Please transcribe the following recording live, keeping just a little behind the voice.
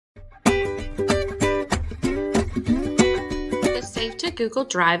Save to Google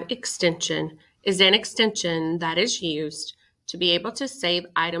Drive extension is an extension that is used to be able to save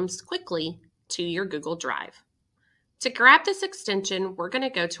items quickly to your Google Drive. To grab this extension, we're going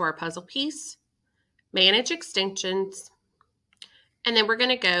to go to our puzzle piece, Manage Extensions, and then we're going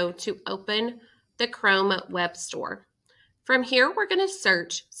to go to Open the Chrome Web Store. From here, we're going to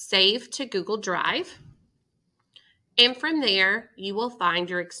search Save to Google Drive, and from there, you will find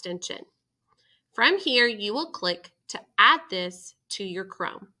your extension. From here, you will click to add this to your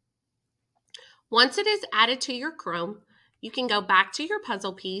Chrome. Once it is added to your Chrome, you can go back to your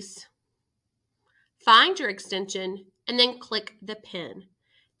puzzle piece, find your extension, and then click the pin.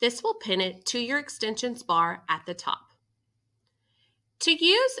 This will pin it to your extensions bar at the top. To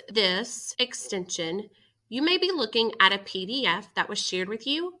use this extension, you may be looking at a PDF that was shared with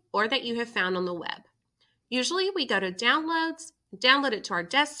you or that you have found on the web. Usually we go to Downloads, download it to our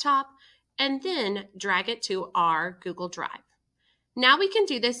desktop, and then drag it to our Google Drive. Now we can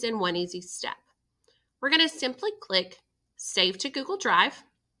do this in one easy step. We're going to simply click Save to Google Drive,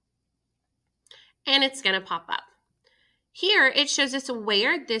 and it's going to pop up. Here it shows us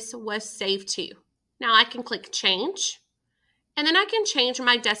where this was saved to. Now I can click Change, and then I can change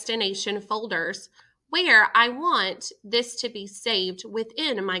my destination folders where I want this to be saved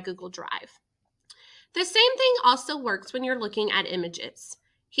within my Google Drive. The same thing also works when you're looking at images.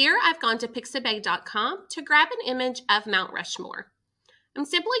 Here I've gone to Pixabay.com to grab an image of Mount Rushmore. I'm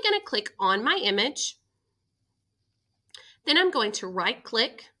simply going to click on my image. Then I'm going to right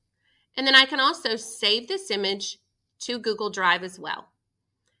click, and then I can also save this image to Google Drive as well.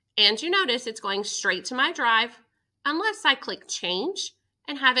 And you notice it's going straight to my drive unless I click Change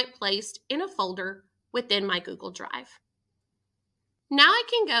and have it placed in a folder within my Google Drive. Now I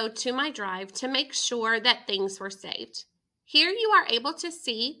can go to my drive to make sure that things were saved. Here you are able to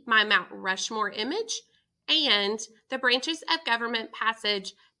see my Mount Rushmore image and the Branches of Government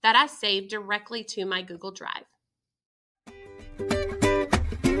passage that I saved directly to my Google Drive.